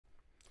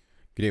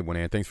Good day, everyone,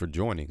 and thanks for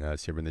joining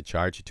us here in the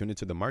chart. You tune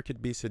into the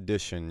Market Beast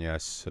edition.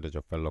 Yes, so that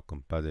your fellow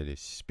compadre is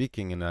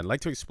speaking, and I'd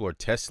like to explore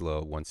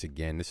Tesla once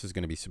again. This is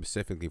going to be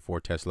specifically for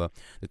Tesla.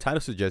 The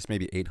title suggests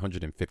maybe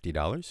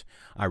 $850.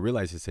 I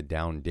realize it's a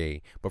down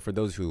day, but for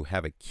those who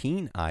have a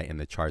keen eye in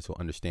the charts will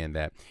understand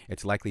that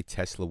it's likely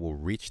Tesla will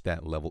reach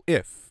that level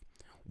if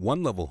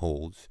one level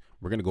holds.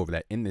 We're going to go over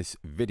that in this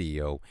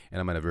video,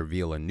 and I'm going to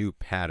reveal a new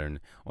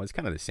pattern. Well, it's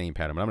kind of the same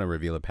pattern, but I'm going to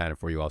reveal a pattern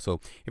for you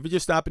also. If you're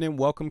just stopping in,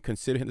 welcome.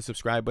 Consider hitting the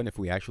subscribe button if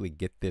we actually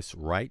get this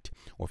right,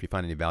 or if you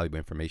find any valuable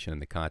information in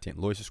the content.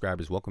 Loyal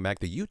subscribers, welcome back.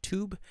 The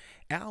YouTube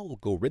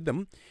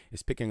algorithm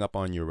is picking up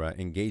on your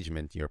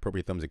engagement, your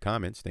appropriate thumbs and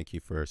comments. Thank you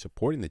for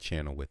supporting the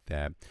channel with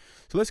that.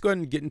 So let's go ahead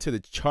and get into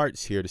the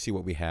charts here to see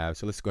what we have.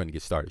 So let's go ahead and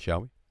get started,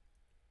 shall we?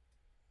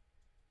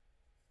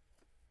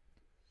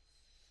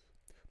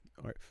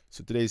 All right,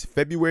 so today's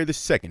February the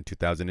 2nd,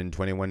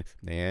 2021,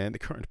 and the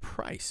current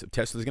price of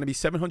Tesla is going to be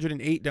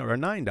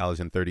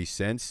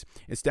 $708.09.30.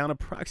 It's down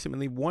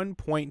approximately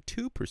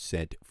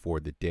 1.2% for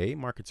the day.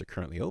 Markets are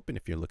currently open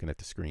if you're looking at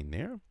the screen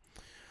there.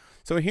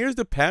 So here's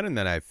the pattern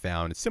that I've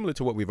found. It's similar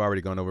to what we've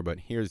already gone over,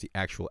 but here's the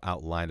actual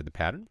outline of the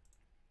pattern.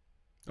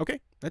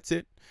 Okay, that's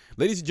it.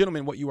 Ladies and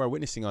gentlemen, what you are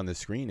witnessing on the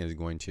screen is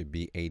going to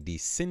be a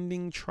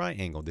descending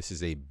triangle. This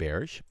is a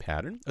bearish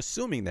pattern,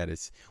 assuming that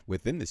it's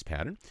within this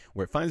pattern,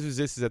 where it finds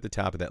resistance at the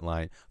top of that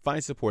line,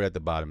 finds support at the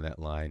bottom of that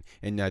line,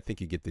 and I think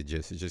you get the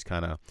gist. It just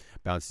kind of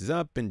bounces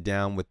up and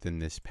down within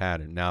this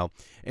pattern. Now,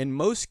 in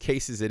most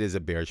cases, it is a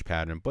bearish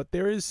pattern, but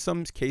there is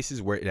some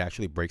cases where it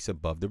actually breaks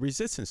above the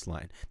resistance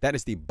line. That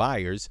is the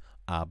buyer's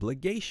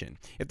obligation.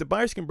 If the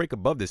buyers can break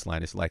above this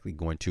line, it's likely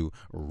going to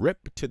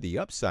rip to the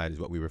upside, is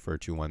what we refer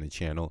to on the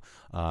channel.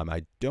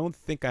 I don't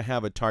think I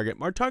have a target.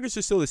 Our targets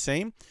are still the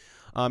same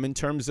in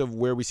terms of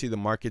where we see the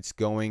markets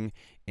going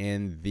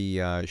in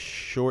the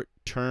short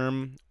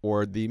term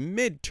or the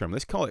midterm.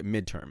 Let's call it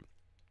midterm,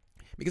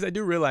 because I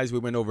do realize we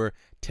went over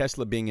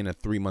Tesla being in a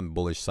 3-month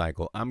bullish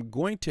cycle. I'm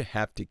going to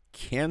have to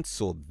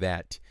cancel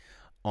that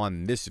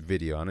on this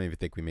video. I don't even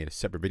think we made a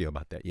separate video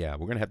about that. Yeah,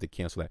 we're going to have to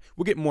cancel that.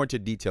 We'll get more into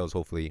details,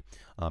 hopefully,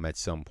 at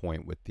some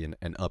point with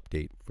an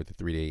update for the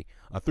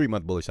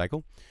 3-month bullish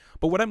cycle.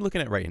 But what I'm looking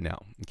at right now,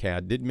 okay,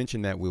 I did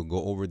mention that we'll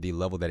go over the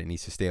level that it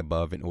needs to stay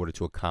above in order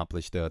to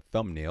accomplish the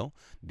thumbnail,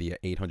 the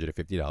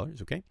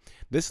 $850, okay?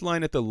 This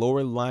line at the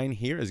lower line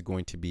here is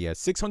going to be at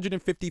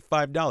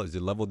 $655, the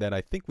level that I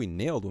think we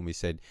nailed when we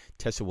said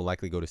Tesla will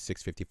likely go to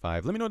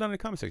 $655. Let me know down in the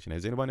comment section.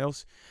 Has anyone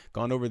else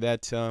gone over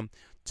that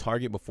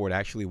target before it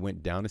actually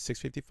went down to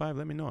 $655?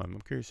 Let me know.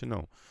 I'm curious to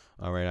know.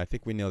 All right, I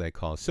think we nailed that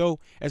call. So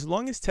as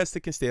long as Tesla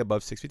can stay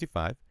above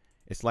 $655,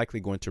 it's likely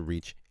going to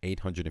reach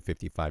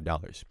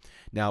 $855.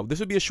 Now, this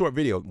would be a short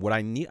video. What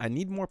I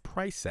need more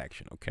price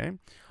action, okay?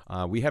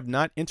 We have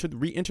not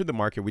re-entered the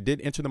market. We did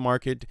enter the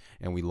market,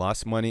 and we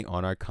lost money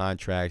on our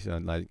contracts.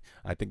 Like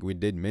I think we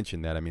did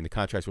mention that. I mean, the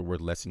contracts were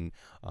worth less than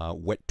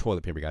wet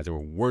toilet paper, guys. They were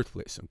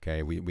worthless,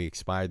 okay? We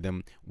expired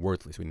them,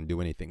 worthless. We didn't do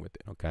anything with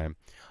it, okay?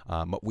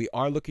 But we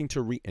are looking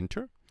to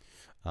re-enter.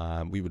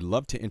 We would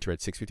love to enter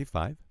at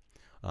 655.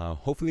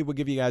 Hopefully we'll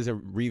give you guys a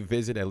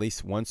revisit at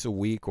least once a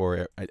week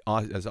or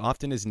as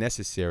often as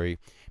necessary,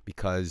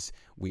 because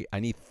I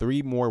need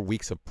 3 more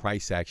weeks of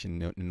price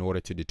action in order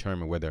to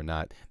determine whether or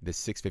not this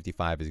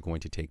 655 is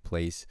going to take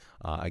place.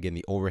 Again,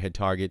 the overhead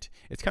target,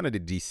 it's kind of the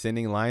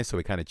descending line, so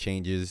it kind of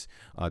changes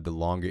the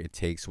longer it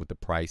takes with the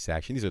price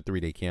action. These are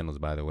 3-day candles,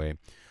 by the way.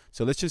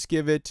 So let's just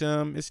give it,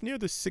 it's near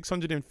the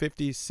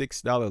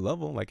 $656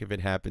 level, like if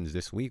it happens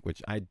this week,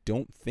 which I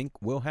don't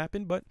think will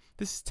happen, but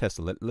this is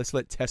Tesla. Let's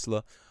let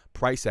Tesla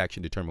price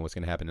action determine what's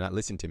going to happen, and not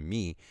listen to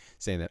me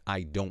saying that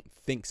I don't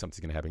think something's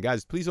going to happen.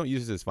 Guys, please don't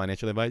use this as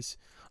financial advice.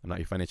 I'm not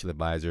your financial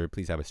advisor.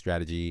 Please have a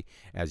strategy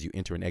as you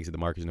enter and exit the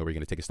markets. Know where you're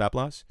going to take a stop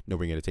loss, know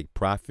where you're going to take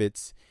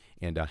profits,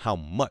 and how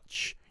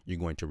much you're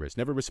going to risk.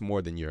 Never risk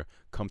more than you're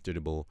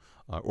comfortable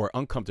or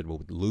uncomfortable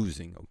with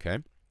losing, okay?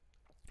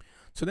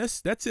 So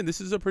that's it. This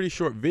is a pretty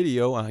short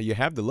video. You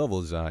have the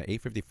levels,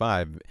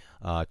 855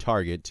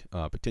 target,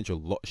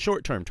 potential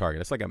short-term target.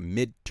 That's like a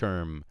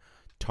midterm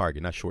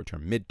target, not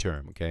short-term,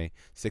 midterm, okay?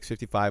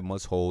 655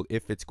 must hold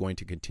if it's going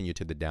to continue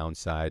to the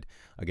downside.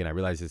 Again, I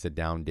realize it's a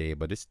down day,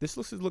 but this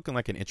looks looking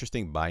like an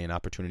interesting buy-in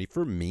opportunity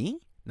for me,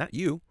 not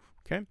you,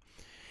 okay?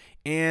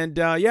 And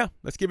yeah,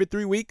 let's give it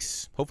 3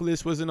 weeks. Hopefully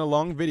this wasn't a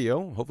long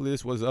video. Hopefully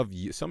this was of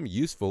some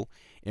useful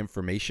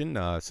information.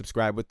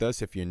 Subscribe with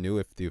us if you're new,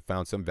 if you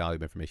found some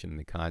valuable information in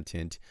the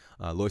content.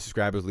 Loyal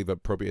subscribers, leave an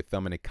appropriate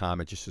thumb in a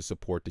comment just to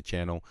support the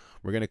channel.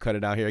 We're going to cut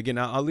it out here. Again,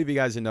 I'll leave you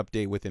guys an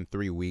update within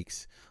 3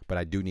 weeks, but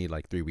I do need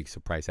like 3 weeks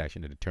of price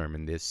action to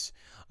determine this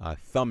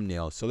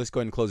thumbnail. So let's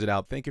go ahead and close it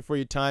out. Thank you for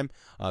your time.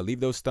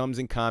 Leave those thumbs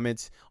and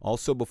comments.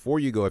 Also,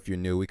 before you go, if you're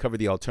new, we cover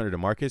the alternative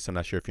markets. I'm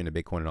not sure if you're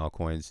into Bitcoin and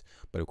altcoins,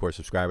 but of course,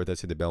 subscribe with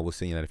us, hit the bell. We'll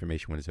send you that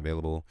information when it's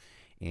available.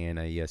 And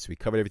yes, we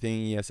covered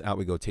everything. Yes, out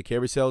we go. Take care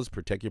of yourselves,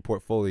 protect your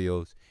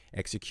portfolios,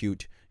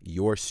 execute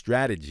your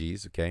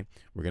strategies. Okay,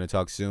 we're going to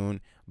talk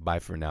soon. Bye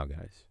for now,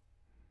 guys.